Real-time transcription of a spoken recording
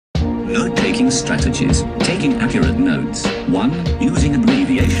Note-taking strategies. Taking accurate notes. 1. Using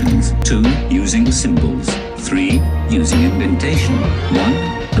abbreviations. 2. Using symbols. 3. Using indentation.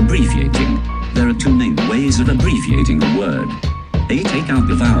 1. Abbreviating. There are two main ways of abbreviating a word. A. Take out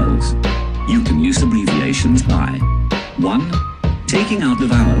the vowels. You can use abbreviations by 1. Taking out the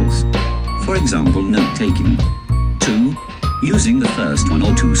vowels. For example, note-taking. 2. Using the first one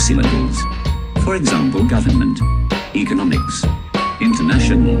or two syllables. For example, government, economics,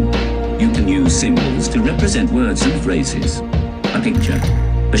 international. You can use symbols to represent words and phrases. A picture,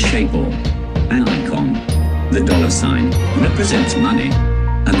 a shape or an icon. The $sign represents money.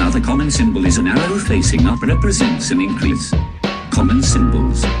 Another common symbol is an arrow facing up, represents an increase. Common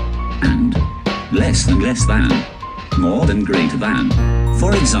symbols. And less than, more than, greater than.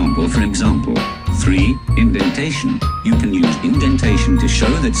 For example, 3. Indentation. You can use indentation to show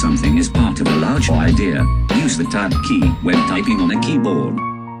that something is part of a larger idea. Use the tab key when typing on a keyboard.